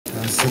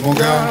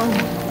Semoga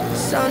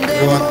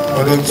lewat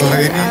paduan suara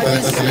ini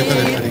talenta-talenta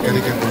dan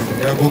adik-adik yang baru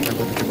bergabung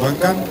dapat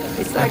dikembangkan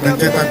dan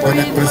mencetak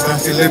banyak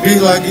prestasi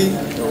lebih lagi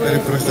dari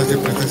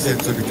prestasi-prestasi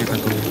yang sudah kita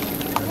tulis.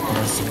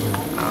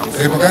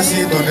 Terima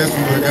kasih, Tuhan Yesus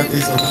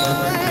memberkati. Selamat datang.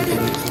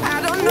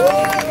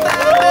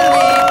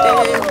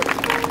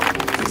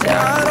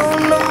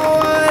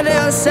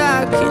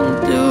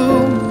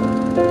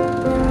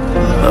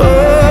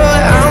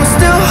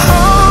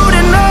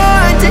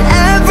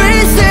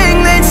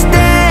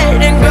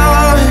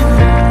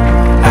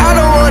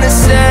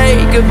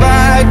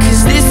 Goodbye,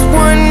 'cause this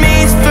one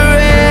means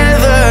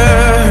forever.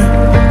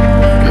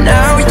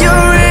 Now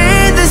you're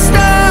in the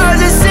stars,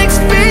 and 6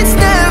 feet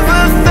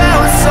never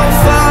felt so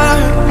far.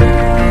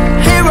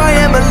 Here I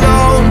am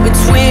alone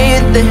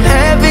between the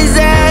heavens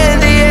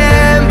and the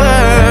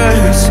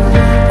embers.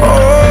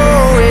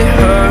 Oh, it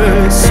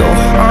hurts so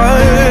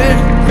hard.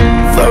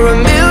 For a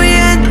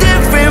million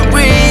different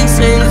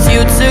reasons,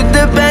 you took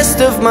the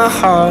best of my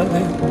heart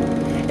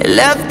and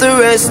left the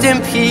rest in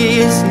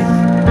peace.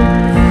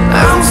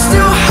 I'm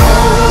still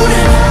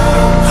holding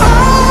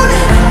on.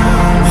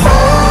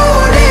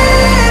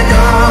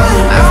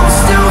 I'm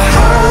still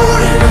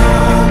holding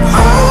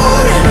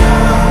on. I'm still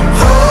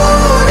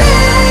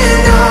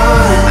holding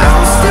on.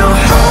 I'm still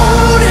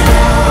holding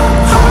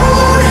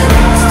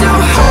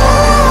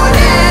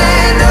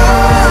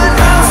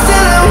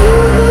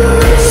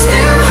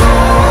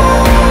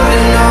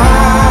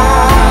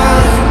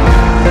on.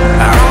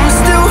 I'm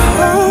still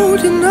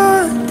holding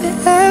on to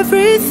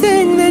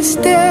everything that's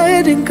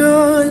dead and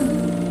gone.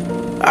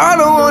 I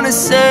don't wanna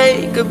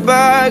say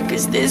goodbye,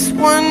 'cause this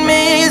one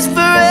means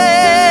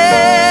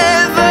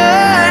forever.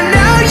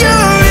 Now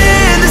you're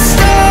in the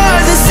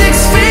stars, and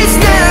 6 feet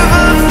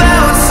never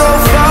felt so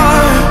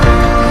far.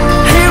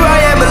 Here I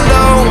am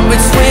alone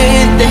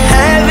between the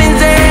heavens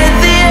and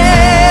the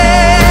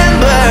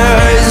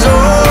embers.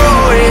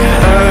 Oh, it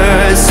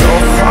hurts so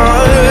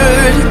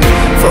hard.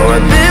 For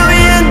a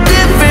million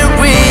different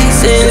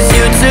reasons,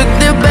 you took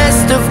the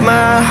best of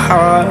my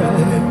heart,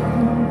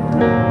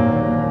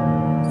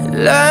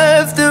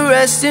 left the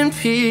rest in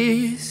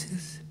peace.